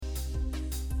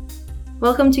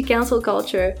Welcome to Council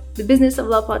Culture, the Business of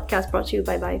Law podcast brought to you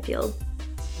by Byfield.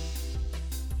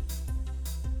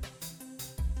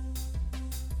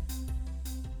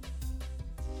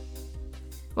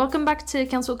 Welcome back to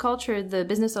Council Culture, the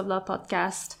Business of Law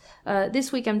podcast.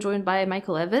 This week I'm joined by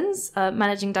Michael Evans,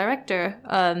 Managing Director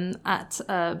at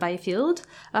Byfield.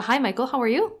 Hi Michael, how are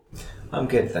you? I'm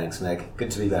good, thanks Meg.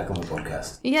 Good to be back on the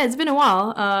podcast. Yeah, it's been a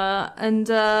while, and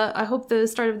I hope the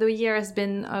start of the year has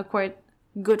been quite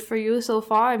good for you so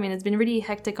far. I mean, it's been really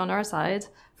hectic on our side,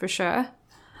 for sure.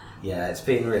 Yeah, it's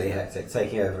been really hectic.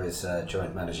 Taking over as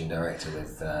Joint Managing Director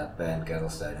with Ben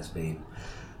Girdlestone has been,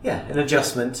 an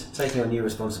adjustment, taking on new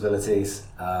responsibilities,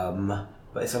 but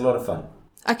it's a lot of fun.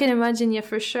 I can imagine, yeah,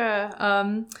 for sure.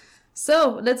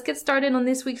 So let's get started on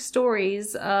this week's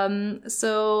stories.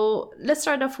 So let's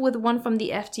start off with one from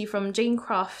the FT from Jane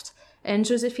Croft and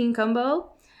Josephine Combo.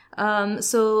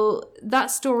 So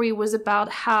that story was about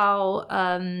how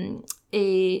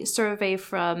a survey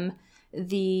from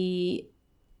the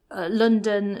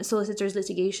London Solicitors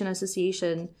Litigation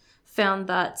Association found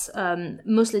that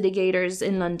most litigators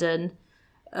in London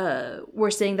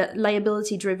were saying that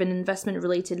liability-driven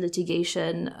investment-related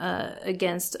litigation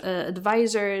against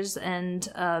advisors and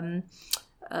kind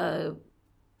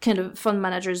of fund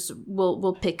managers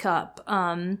will pick up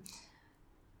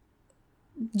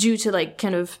due to like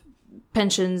kind of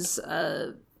pensions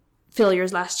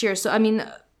failures last year. So, I mean,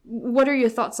 what are your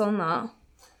thoughts on that?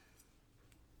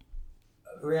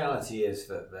 The reality is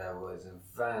that there was a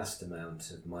vast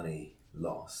amount of money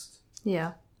lost.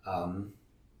 Yeah.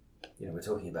 We're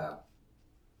talking about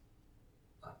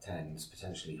tens,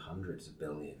 potentially hundreds of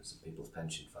billions of people's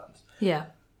pension funds. Yeah.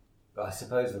 But I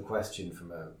suppose the question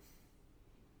from a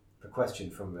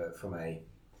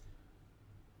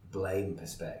blame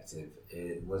perspective,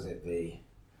 was it the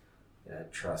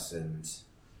Truss and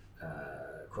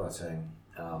Kwarteng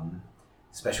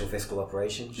special fiscal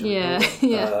operation?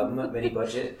 Mini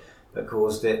budget that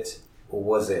caused it, or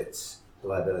was it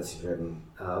liability-driven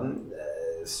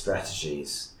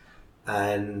strategies?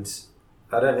 And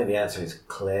I don't think the answer is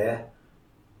clear.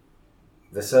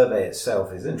 The survey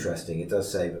itself is interesting. It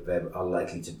does say that there are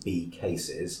likely to be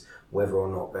cases. Whether or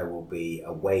not there will be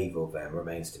a wave of them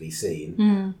remains to be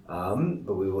seen.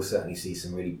 But we will certainly see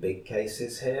some really big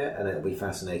cases here, and it'll be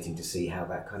fascinating to see how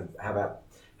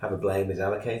the blame is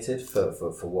allocated for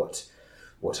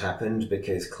what happened,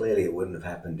 because clearly it wouldn't have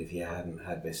happened if you hadn't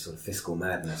had this sort of fiscal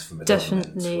madness from the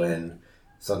government when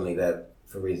suddenly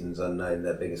for reasons unknown,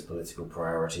 their biggest political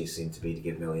priority seemed to be to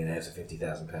give millionaires a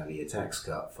 £50,000 a year tax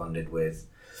cut funded with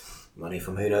money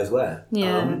from who knows where.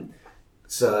 Yeah.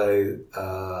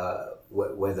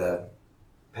 Whether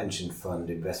pension fund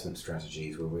investment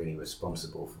strategies were really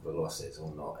responsible for the losses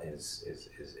or not is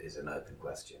an open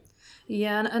question.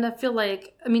 Yeah, and I feel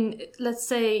like, I mean, let's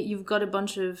say you've got a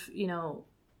bunch of,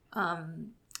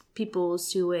 people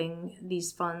suing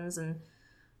these funds, and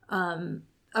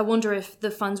I wonder if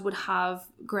the funds would have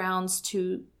grounds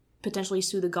to potentially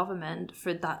sue the government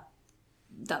for that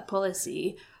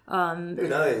policy. Who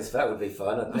knows? That would be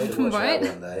fun. I'd pay to watch right?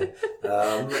 that one day.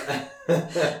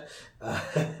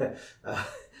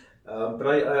 But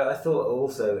I thought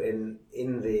also in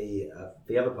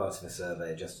the other parts of the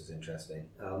survey are just as interesting.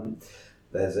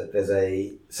 There's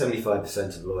a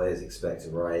 75% of lawyers expect a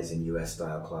rise in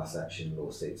US-style class action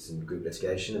lawsuits and group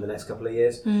litigation in the next couple of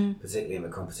years, particularly in the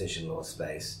competition law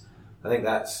space. I think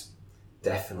that's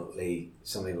definitely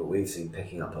something that we've seen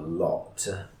picking up a lot.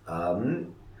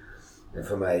 And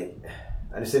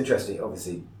it's interesting.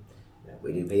 Obviously,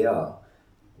 we do PR.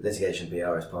 Litigation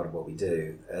PR is part of what we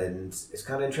do, and it's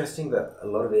kind of interesting that a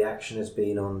lot of the action has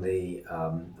been on the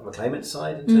claimant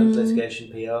side in terms of litigation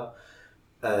PR,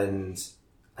 and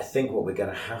I think what we're going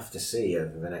to have to see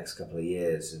over the next couple of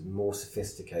years is more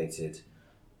sophisticated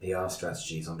PR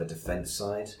strategies on the defence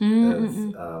side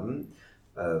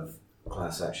of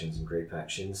class actions and group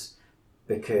actions,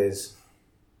 because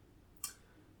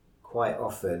quite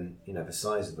often, the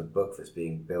size of the book that's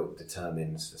being built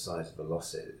determines the size of the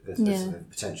losses, the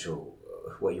potential,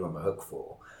 what you're on the hook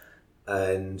for.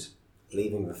 And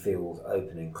leaving the field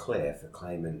open and clear for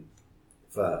claimant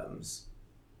firms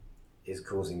is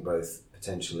causing both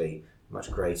potentially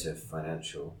much greater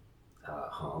financial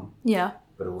harm,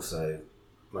 but also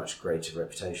much greater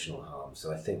reputational harm.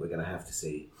 So I think we're going to have to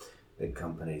see big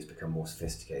companies become more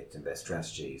sophisticated in their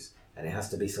strategies, and it has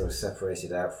to be sort of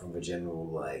separated out from the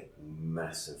general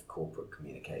massive corporate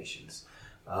communications.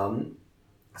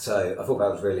 So I thought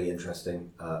that was really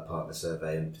interesting part of the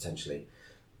survey, and potentially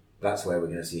that's where we're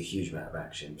going to see a huge amount of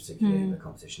action, particularly in the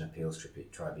Competition Appeals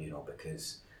Tribunal,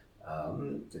 because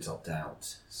it's opt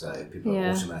out, so people are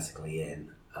automatically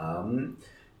in.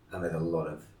 and there's a lot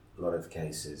of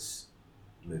cases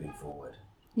moving forward.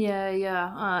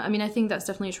 Yeah. I mean, I think that's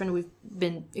definitely a trend we've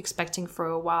been expecting for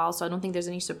a while, so I don't think there's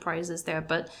any surprises there.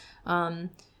 But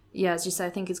yeah, as you said, I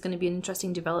think it's going to be an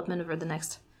interesting development over the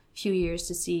next few years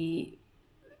to see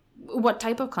what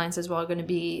type of clients as well are going to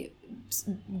be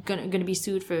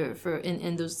sued for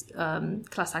in those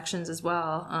class actions as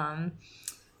well.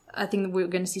 I think we're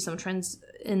going to see some trends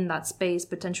in that space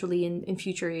potentially in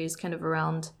future years, kind of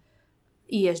around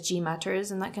ESG matters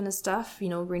and that kind of stuff,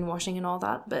 greenwashing and all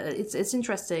that. But it's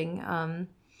interesting,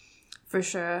 for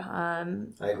sure. I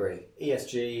agree.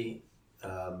 ESG,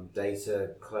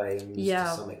 data claims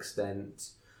to some extent,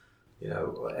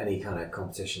 any kind of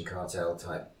competition cartel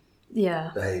type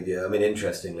behavior. I mean,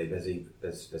 interestingly, there's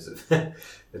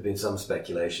been some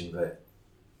speculation that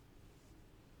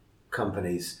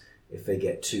companies, if they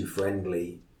get too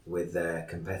friendly with their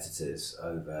competitors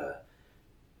over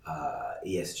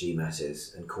ESG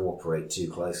matters and cooperate too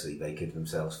closely, they could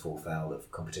themselves fall foul of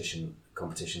competition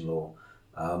law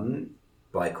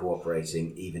by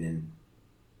cooperating even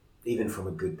from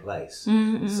a good place.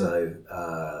 Mm-hmm. So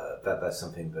that's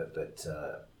something that's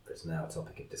now a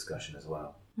topic of discussion as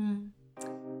well. Mm.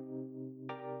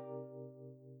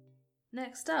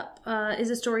 Next up is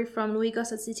a story from Louis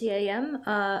Goss at CTAM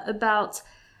about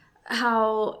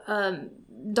how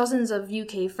dozens of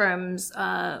UK firms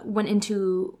went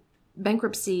into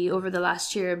bankruptcy over the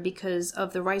last year because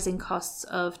of the rising costs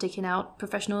of taking out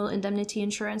professional indemnity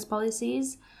insurance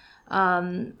policies.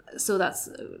 So that's,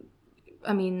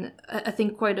 I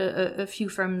think quite a few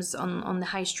firms on the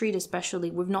high street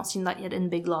especially. We've not seen that yet in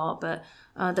big law, but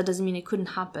that doesn't mean it couldn't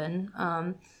happen.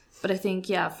 But I think,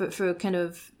 for kind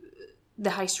of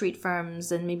the high street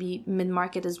firms and maybe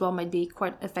mid-market as well might be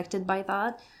quite affected by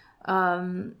that.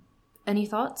 Any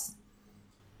thoughts?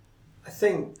 I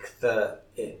think that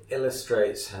it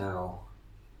illustrates how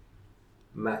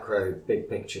macro big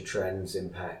picture trends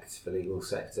impact the legal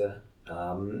sector.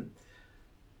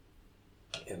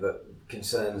 But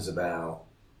concerns about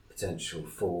potential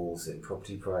falls in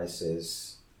property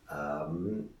prices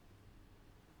and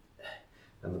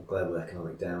the global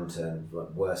economic downturn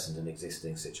worsened an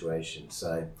existing situation.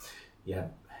 So you're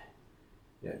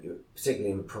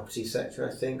particularly in the property sector,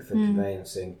 I think, for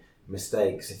conveyancing,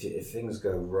 mistakes, if things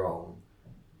go wrong,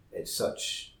 it's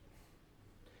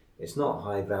not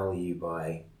high value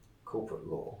by corporate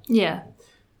law. Yeah.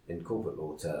 In corporate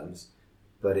law terms,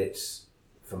 but it's,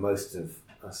 for most of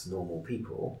us normal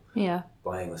people,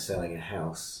 buying or selling a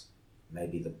house may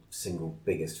be the single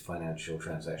biggest financial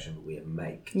transaction that we ever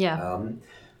make. Yeah.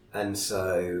 And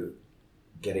so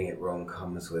getting it wrong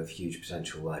comes with huge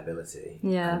potential liability.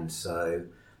 Yeah. And so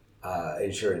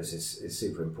insurance is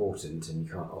super important and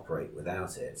you can't operate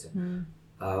without it. So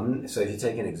if you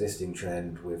take an existing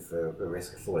trend with the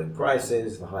risk of falling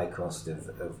prices, the high cost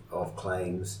of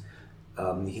claims,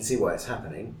 you can see why it's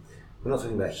happening. We're not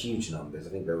talking about huge numbers. I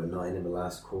think there were 9 in the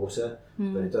last quarter,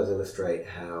 but it does illustrate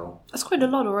how... That's quite a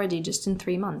lot already, just in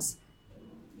 3 months.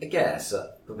 I guess,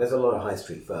 but there's a lot of high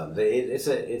street firms. I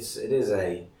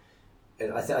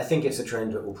think it's a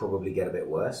trend that will probably get a bit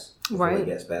worse before it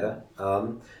gets better.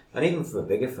 And even for the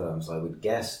bigger firms, I would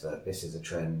guess that this is a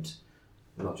trend,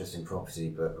 not just in property,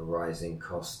 but a rising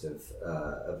cost of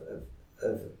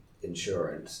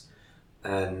insurance,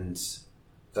 and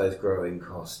those growing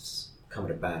costs come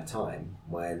at a bad time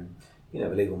when the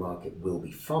legal market will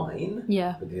be fine,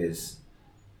 because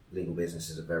legal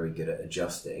businesses are very good at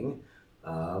adjusting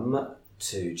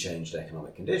to changed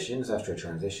economic conditions after a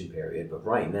transition period. But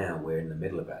right now we're in the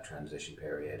middle of that transition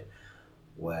period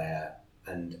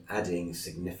and adding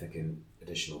significant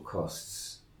additional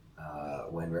costs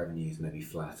when revenues may be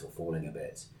flat or falling a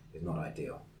bit is not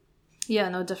ideal. Yeah,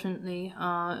 no, definitely.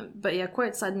 But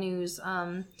quite sad news.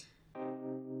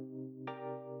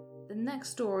 The next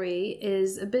story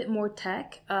is a bit more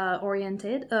tech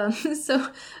oriented.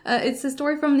 So it's a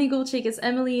story from Legal Cheek. It's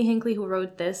Emily Hinckley who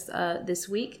wrote this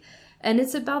week. And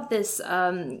it's about this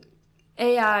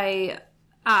AI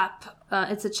app.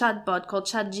 It's a chatbot called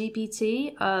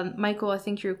ChatGPT. Michael, I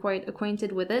think you're quite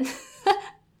acquainted with it.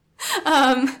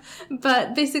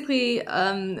 But basically,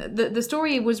 the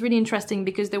story was really interesting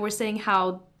because they were saying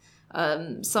how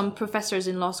some professors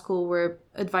in law school were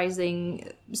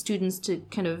advising students to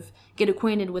kind of get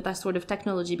acquainted with that sort of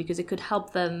technology because it could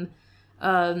help them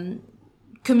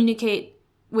communicate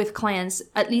with clients,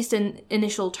 at least in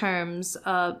initial terms,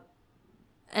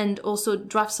 and also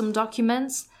draft some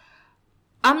documents.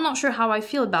 I'm not sure how I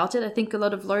feel about it. I think a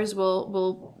lot of lawyers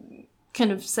will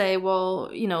kind of say, well,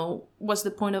 what's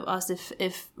the point of us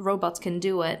if robots can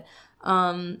do it?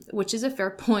 Which is a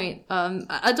fair point.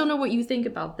 I don't know what you think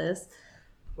about this.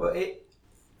 Well,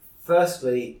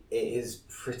 Firstly, it is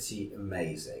pretty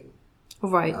amazing.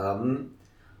 Right.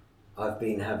 I've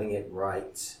been having it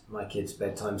write my kids'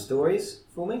 bedtime stories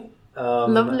for me.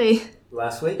 Lovely.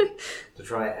 Last week to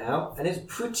try it out, and it's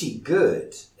pretty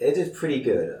good. It is pretty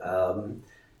good.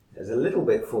 It's a little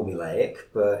bit formulaic,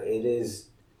 but it is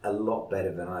a lot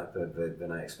better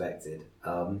than I expected.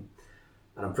 And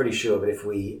I'm pretty sure that if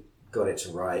we got it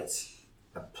to write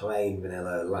a plain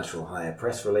vanilla lateral hire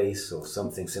press release or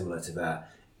something similar to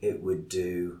that, it would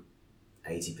do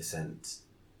 80%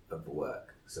 of the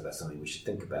work. So that's something we should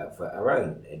think about for our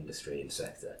own industry and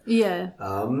sector. Yeah.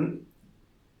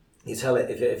 You tell it,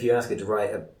 if you ask it to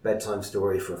write a bedtime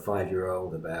story for a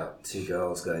 5-year-old about 2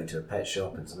 girls going to a pet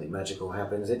shop and something magical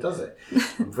happens, it does it.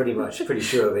 I'm pretty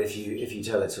sure that if you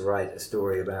tell it to write a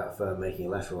story about a firm making a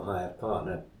lateral hire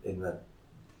partner in the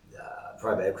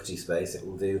private equity space, it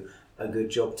will do a good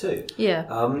job too. Yeah.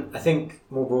 I think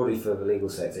more broadly for the legal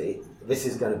sector, this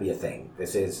is going to be a thing.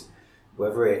 This is,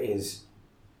 whether it is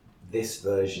this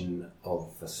version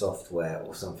of the software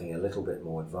or something a little bit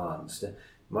more advanced.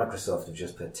 Microsoft have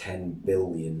just put $10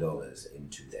 billion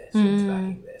into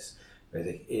backing this.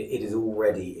 It is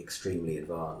already extremely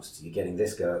advanced. You're getting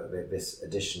this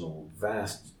additional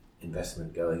vast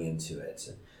investment going into it.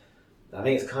 I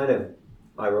think it's kind of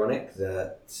ironic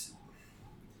that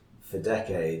for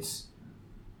decades,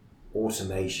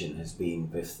 automation has been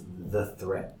the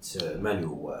threat to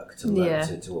manual work, to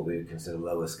what we would consider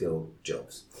lower skilled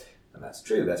jobs. And that's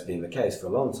true, that's been the case for a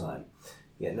long time.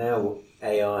 Yet now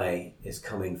AI is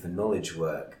coming for knowledge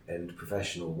work and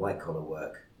professional white-collar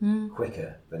work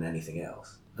quicker than anything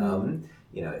else.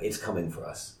 It's coming for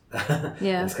us.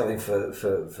 It's coming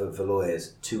for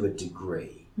lawyers to a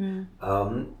degree.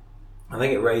 I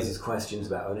think it raises questions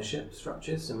about ownership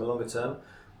structures in the longer term.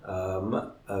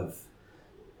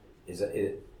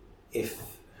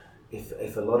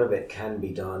 If a lot of it can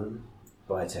be done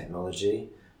by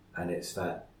technology, and it's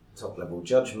that top-level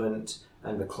judgment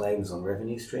and the claims on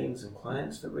revenue streams and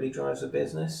clients that really drives a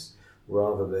business,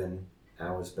 rather than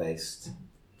hours-based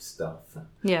stuff.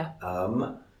 Yeah.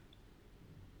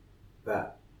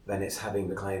 Then it's having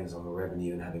the claims on the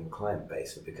revenue and having the client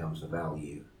base that becomes the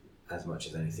value as much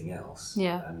as anything else.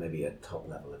 Yeah. And maybe a top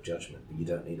level of judgment, but you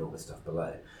don't need all the stuff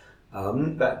below.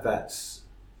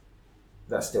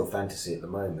 That's still fantasy at the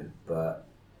moment, but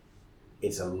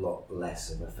it's a lot less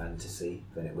of a fantasy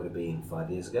than it would have been 5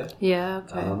 years ago. Yeah,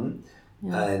 okay.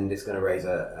 And it's going to raise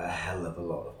a hell of a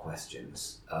lot of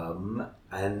questions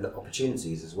and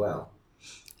opportunities as well.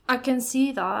 I can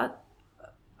see that.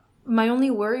 My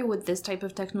only worry with this type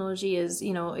of technology is,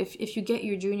 if you get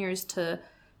your juniors to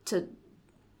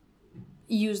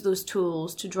use those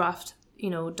tools to draft,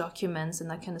 documents and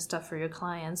that kind of stuff for your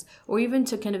clients, or even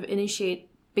to kind of initiate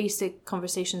basic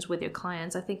conversations with your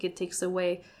clients, I think it takes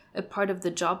away a part of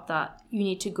the job that you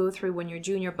need to go through when you're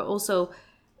junior. But also,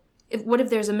 what if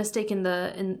there's a mistake in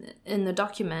the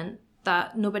document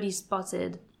that nobody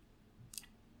spotted,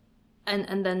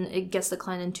 and then it gets the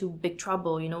client into big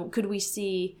trouble? Could we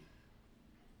see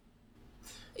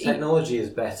technology is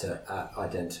better at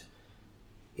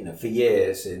for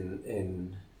years there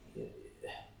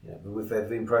have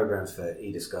been programs for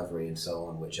e-discovery and so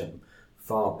on, which are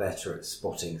far better at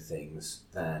spotting things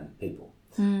than people.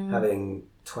 Having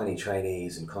 20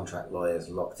 trainees and contract lawyers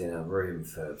locked in a room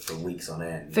for weeks on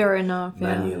end, fair enough,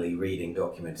 manually reading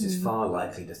documents is far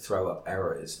likely to throw up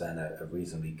errors than a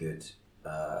reasonably good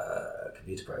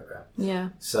computer program. Yeah.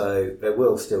 So there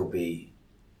will still be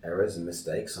errors and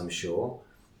mistakes, I'm sure,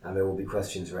 and there will be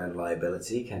questions around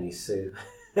liability. Can you sue?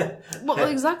 Well,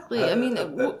 exactly.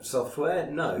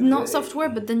 Software? No. Not software,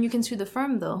 but then you can sue the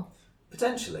firm, though.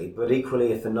 Potentially, but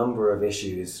equally, if the number of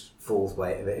mistakes falls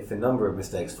by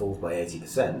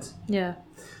 80%,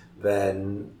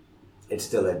 then it's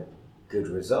still a good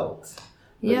result.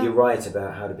 But you're right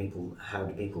about how do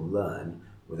people learn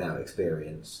without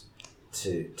experience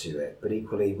to it. But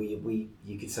equally,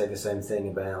 you could say the same thing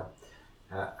about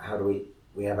how do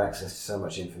we have access to so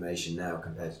much information now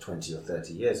compared to 20 or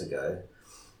 30 years ago,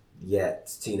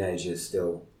 yet teenagers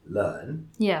still learn.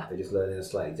 Yeah. They just learn in a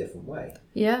slightly different way.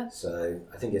 Yeah. So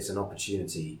I think it's an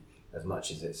opportunity as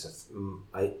much as it's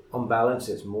on balance,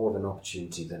 it's more of an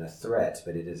opportunity than a threat,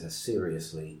 but it is a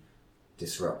seriously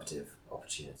disruptive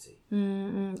opportunity.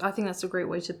 I think that's a great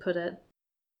way to put it.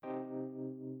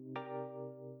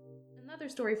 Another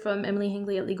story from Emily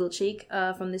Hingley at Legal Cheek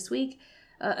from this week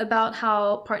about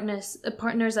how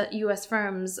partners at US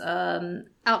firms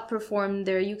outperform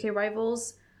their UK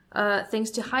rivals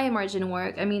thanks to higher margin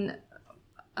work. I mean,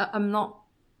 I'm not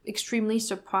extremely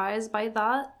surprised by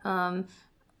that.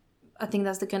 I think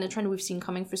that's the kind of trend we've seen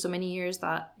coming for so many years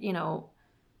that,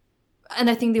 And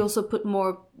I think they also put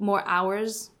more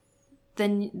hours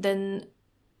than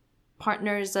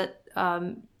partners at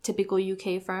typical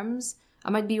UK firms. I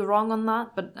might be wrong on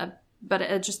that, but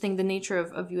I just think the nature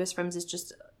of US firms is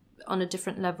just on a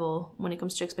different level when it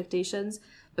comes to expectations.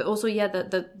 But also,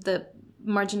 the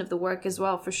margin of the work as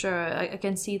well, for sure. I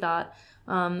can see that.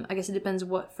 I guess it depends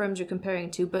what firms you're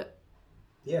comparing to, but...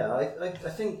 Yeah, I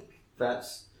think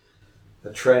that's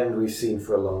a trend we've seen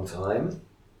for a long time.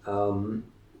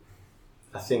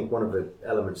 I think one of the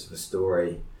elements of the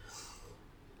story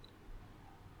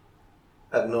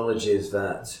acknowledges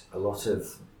that a lot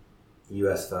of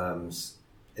US firms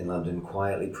in London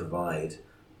quietly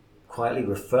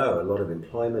refer a lot of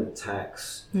employment,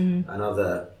 tax, and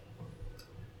other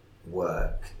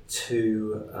work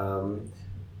to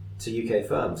UK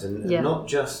firms, and not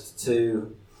just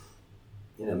to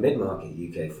mid-market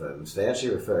UK firms. They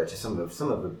actually refer it to some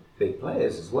of the big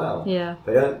players as well. Yeah.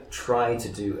 They don't try to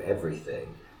do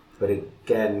everything, but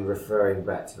again, referring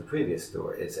back to the previous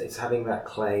story, it's having that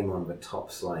claim on the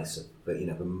top slice of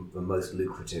the most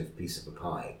lucrative piece of the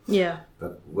pie. Yeah.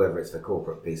 But whether it's the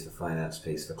corporate piece, the finance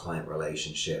piece, the client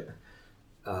relationship.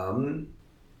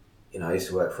 I used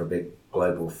to work for a big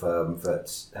global firm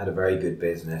that had a very good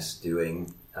business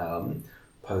doing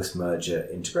post-merger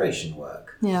integration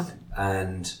work. Yeah.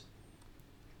 And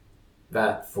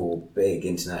that, for big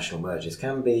international mergers,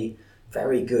 can be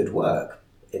very good work.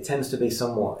 It tends to be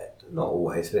somewhat, not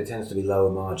always, but it tends to be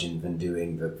lower margin than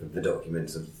doing the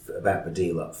documents about the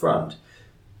deal up front.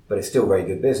 But it's still very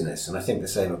good business. And I think the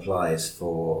same applies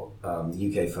for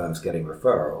UK firms getting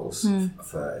referrals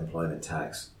for employment,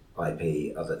 tax,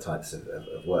 IP, other types of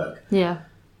work. Yeah.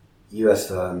 US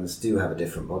firms do have a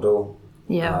different model.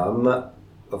 Yeah.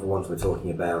 Of the ones we're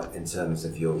talking about in terms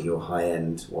of your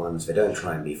high-end ones. They don't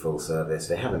try and be full service.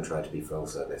 They haven't tried to be full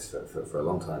service for a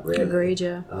long time, really. Agreed,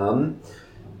 yeah.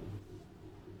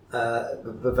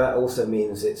 But that also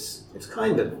means it's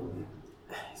kind of...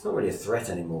 It's not really a threat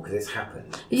anymore because it's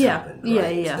happened. It's happened,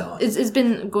 right? Yeah. It's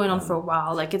been going on for a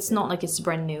while. Like, it's not like it's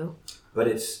brand new. But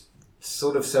it's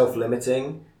sort of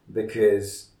self-limiting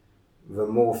because the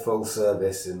more full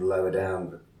service and lower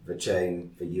down the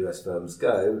chain the US firms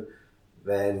go,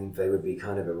 then they would be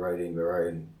kind of eroding their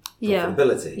own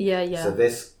profitability. Yeah. So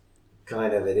this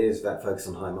it is that focus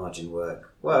on high margin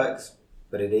work works,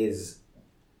 but it is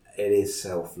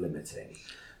self-limiting.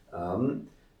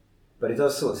 But it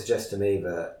does sort of suggest to me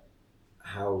that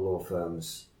how law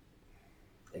firms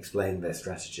explain their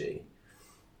strategy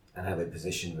and how they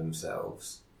position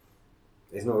themselves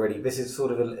is not really... This is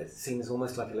sort of it seems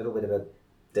almost like a little bit of a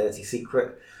dirty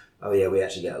secret. Oh yeah, we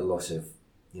actually get a lot of...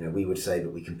 we would say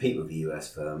that we compete with the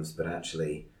US firms, but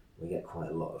actually we get quite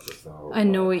a lot of referral. I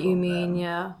know what you mean,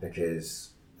 yeah.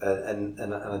 Because,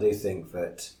 and I do think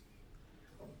that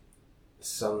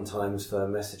sometimes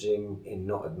firm messaging, in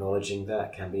not acknowledging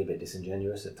that, can be a bit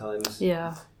disingenuous at times.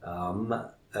 Yeah.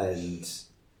 And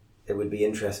it would be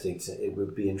interesting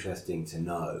to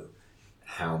know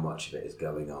how much of it is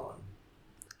going on.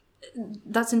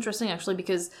 That's interesting, actually,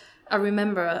 because I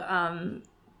remember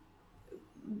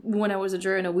when I was a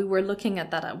journo, we were looking at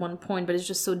that at one point, but it's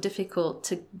just so difficult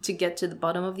to get to the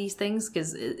bottom of these things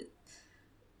because,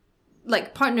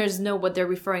 partners know what they're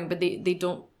referring, but they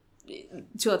don't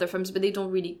to other firms, but they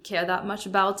don't really care that much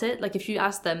about it. Like if you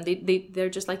ask them, they're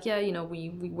just like, yeah, we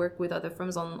work with other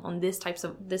firms on this type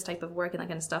of work and that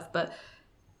kind of stuff. But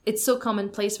it's so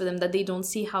commonplace for them that they don't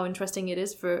see how interesting it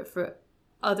is for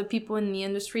other people in the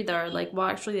industry that are like, well,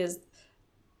 actually,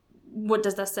 what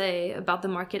does that say about the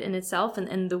market in itself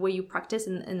and the way you practice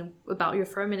and about your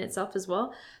firm in itself as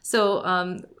well. So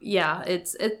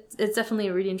it's definitely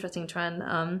a really interesting trend.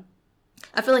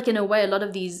 I feel like in a way a lot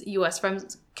of these US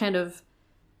firms kind of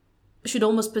should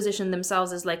almost position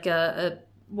themselves as like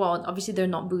well, obviously they're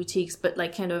not boutiques, but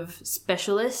like kind of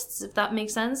specialists, if that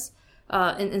makes sense,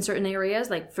 in certain areas.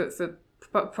 Like for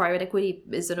private equity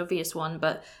is an obvious one,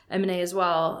 but M&A as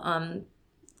well.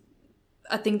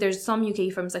 I think there's some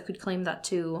UK firms that could claim that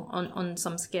too on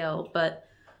some scale, but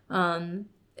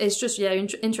it's just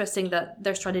interesting that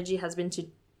their strategy has been to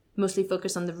mostly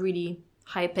focus on the really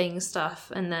high paying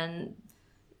stuff, and then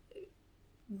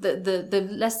the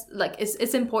less, like,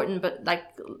 it's important but like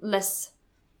less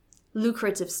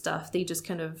lucrative stuff, they just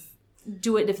kind of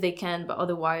do it if they can, but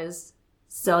otherwise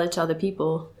sell it to other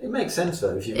people. It makes sense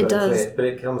though if you've got it clear, but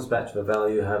it comes back to the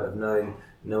value you have of knowing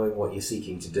what you're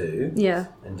seeking to do,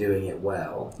 and doing it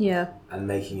well, and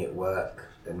making it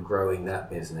work and growing that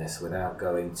business without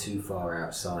going too far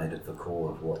outside of the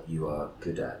core of what you are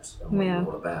good at and what you're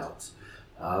all about.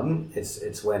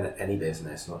 It's when any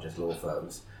business, not just law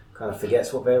firms, kind of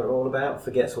forgets what they're all about,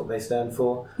 forgets what they stand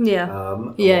for, and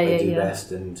what they do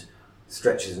best, and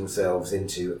stretches themselves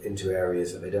into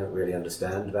areas that they don't really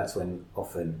understand. That's when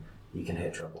often you can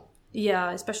hit trouble.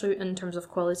 Yeah, especially in terms of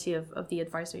quality of the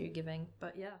advice that you're giving.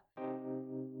 But yeah.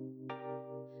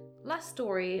 Last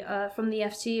story from the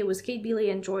FT, it was Kate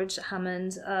Bealey and George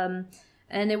Hammond.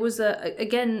 And it was,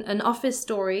 again, an office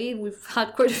story. We've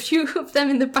had quite a few of them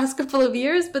in the past couple of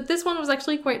years, but this one was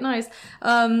actually quite nice.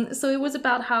 So it was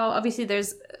about how, obviously,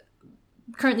 there's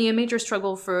currently a major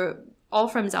struggle for all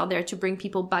firms out there to bring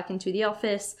people back into the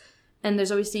office. And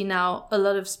there's obviously now a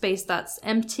lot of space that's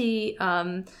empty,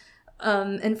 and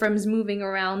firms moving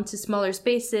around to smaller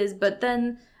spaces. But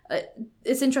then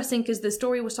it's interesting because the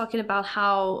story was talking about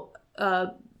how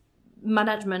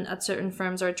management at certain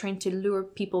firms are trying to lure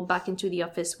people back into the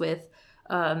office with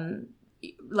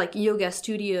like yoga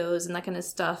studios and that kind of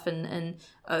stuff, and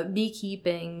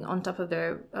beekeeping on top of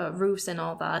their roofs and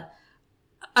all that.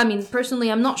 I mean,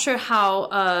 personally, I'm not sure how...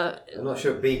 I'm not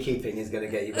sure beekeeping is going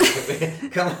to get you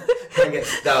back. Come and get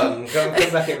stung. Come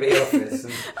back into the office.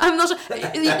 I'm not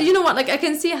sure. You know what? Like, I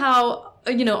can see how,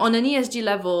 on an ESG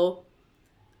level,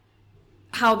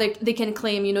 how they can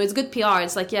claim, it's good PR.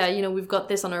 It's like, we've got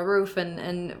this on our roof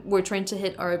and we're trying to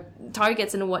hit our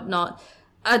targets and whatnot.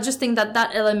 I just think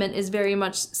that element is very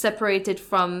much separated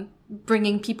from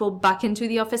bringing people back into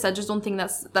the office. I just don't think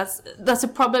that's a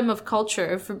problem of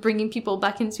culture for bringing people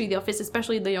back into the office,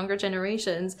 especially the younger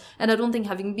generations. And I don't think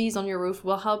having bees on your roof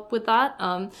will help with that.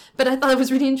 But I thought it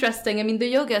was really interesting. I mean, the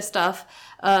yoga stuff,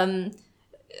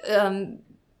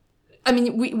 I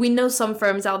mean, we know some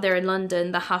firms out there in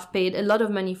London that have paid a lot of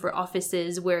money for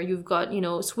offices where you've got,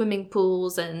 swimming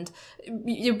pools, and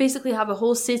you basically have a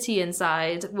whole city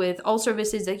inside with all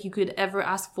services that you could ever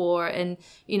ask for, and,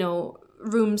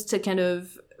 rooms to kind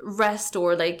of rest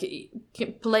or like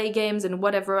play games and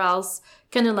whatever else,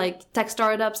 kind of like tech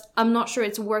startups. I'm not sure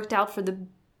it's worked out for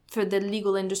the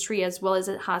legal industry as well as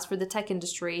it has for the tech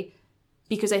industry,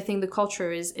 because I think the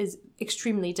culture is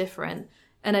extremely different.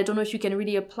 And I don't know if you can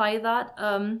really apply that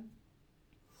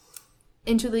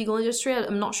into the legal industry.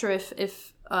 I'm not sure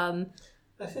if I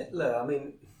think, look, I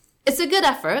mean, it's a good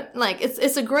effort. Like,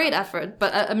 it's a great effort,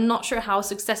 but I'm not sure how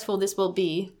successful this will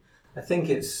be. I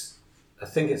think it's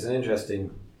an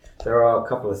interesting... There are a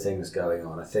couple of things going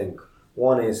on. I think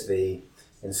one is the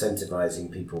incentivizing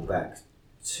people back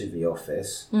to the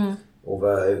office,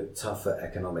 although tougher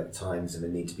economic times and the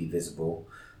need to be visible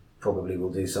probably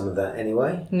will do some of that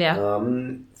anyway. Yeah.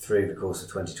 Through the course of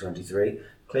 2023.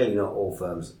 Clearly not all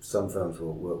firms. Some firms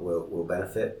will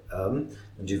benefit and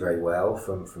do very well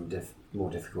from more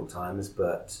difficult times,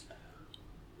 but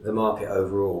the market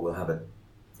overall will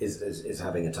is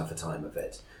having a tougher time of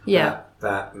it. Yeah.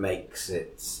 That makes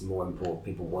it more important.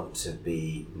 People want to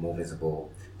be more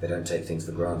visible. They don't take things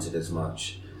for granted as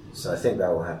much. So I think that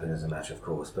will happen as a matter of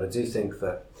course. But I do think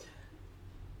that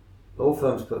all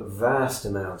firms put vast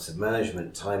amounts of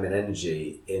management time and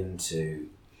energy into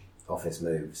office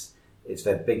moves. It's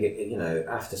their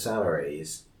after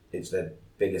salaries, it's their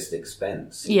biggest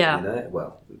expense. Yeah.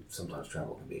 Well, sometimes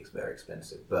travel can be very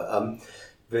expensive, but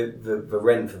the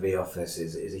rent for the office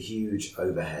is a huge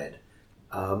overhead,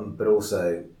 but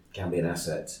also can be an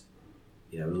asset.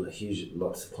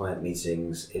 Lots of client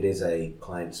meetings. It is a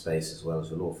client space as well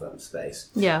as a law firm space.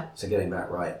 Yeah. So getting that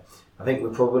right. I think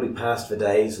we're probably past the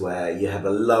days where you have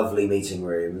the lovely meeting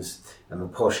rooms and the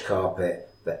posh carpet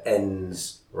that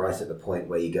ends right at the point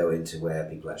where you go into where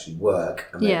people actually work,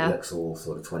 and it looks all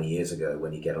sort of 20 years ago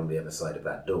when you get on the other side of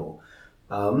that door.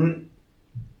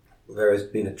 There has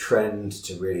been a trend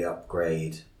to really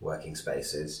upgrade working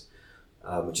spaces,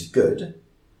 which is good.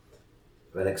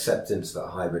 An acceptance that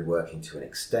hybrid working to an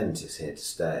extent is here to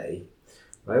stay.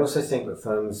 But I also think that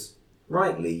firms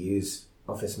rightly use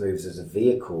office moves as a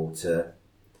vehicle to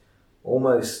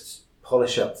almost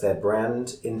polish up their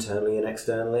brand internally and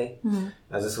externally,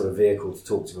 as a sort of vehicle to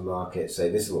talk to the market, say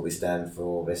this is what we stand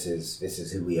for, this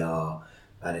is who we are,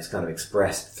 and it's kind of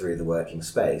expressed through the working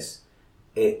space.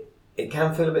 It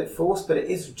can feel a bit forced, but it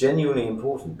is genuinely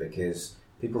important because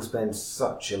people spend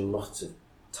such a lot of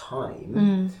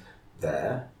time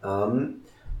there.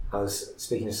 I was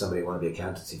speaking to somebody at one of the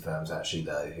accountancy firms actually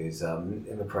though, who's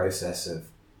in the process of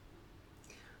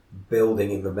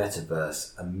building in the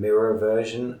metaverse a mirror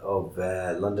version of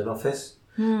their London office,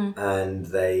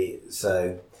 and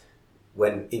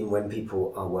when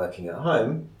people are working at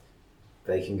home,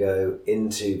 they can go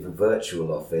into the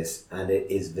virtual office and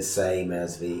it is the same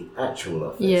as the actual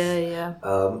office.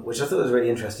 Which I thought was a really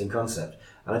interesting concept,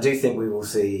 and I do think we will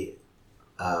see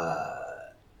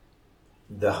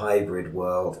the hybrid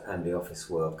world and the office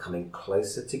world coming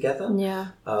closer together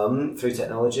through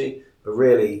technology, but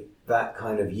really that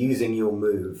kind of using your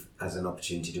move as an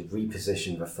opportunity to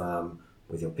reposition the firm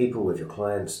with your people, with your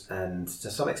clients, and to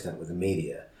some extent with the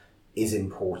media is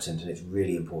important, and it's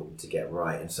really important to get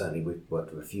right. And certainly we've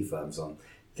worked with a few firms on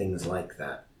things like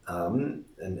that, and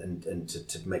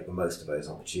to make the most of those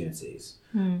opportunities.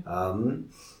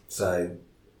 So,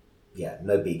 yeah,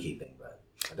 no beekeeping, but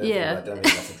I don't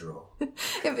think that's a draw.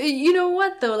 You know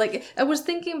what though? Like, I was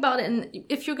thinking about it, and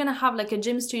if you're gonna have like a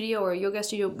gym studio or a yoga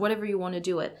studio, whatever you want to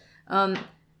do it,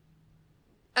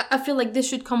 I feel like this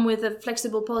should come with a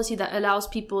flexible policy that allows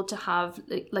people to have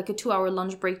like a 2-hour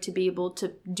lunch break to be able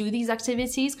to do these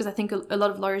activities, because I think a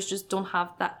lot of lawyers just don't have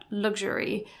that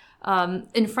luxury.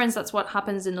 In France, that's what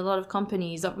happens in a lot of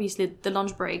companies. Obviously, the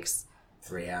lunch breaks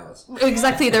 3 hours.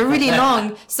 Exactly, they're really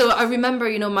long. So I remember,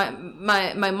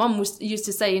 my mom used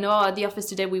to say, at the office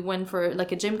today we went for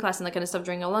like a gym class and that kind of stuff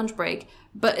during a lunch break.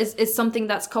 But it's something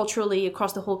that's culturally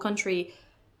across the whole country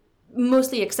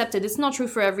mostly accepted. It's not true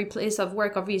for every place of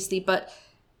work, obviously, but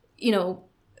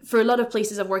for a lot of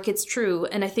places of work, it's true.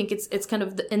 And I think it's kind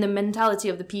of in the mentality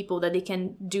of the people that they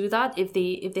can do that if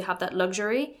they have that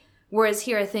luxury. Whereas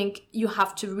here, I think you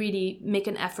have to really make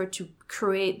an effort to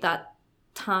create that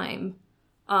time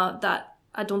that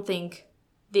I don't think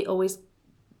they always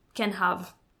can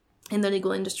have in the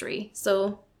legal industry.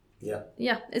 So yeah,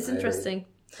 it's interesting.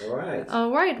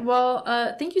 All right. Well,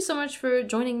 thank you so much for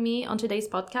joining me on today's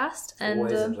podcast. And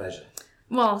always a pleasure.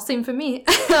 Well, same for me.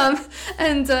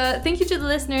 And thank you to the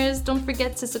listeners. Don't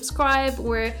forget to subscribe.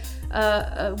 We've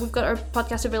got our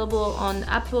podcast available on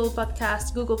Apple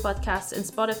Podcasts, Google Podcasts, and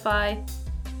Spotify.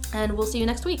 And we'll see you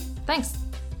next week. Thanks.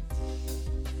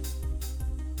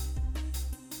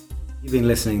 You've been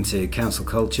listening to Counsel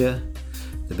Culture,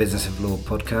 the Business of Law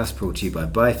podcast brought to you by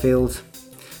Byfield.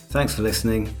 Thanks for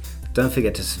listening. Don't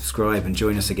forget to subscribe and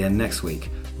join us again next week,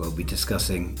 where we'll be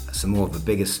discussing some more of the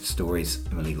biggest stories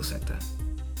in the legal sector.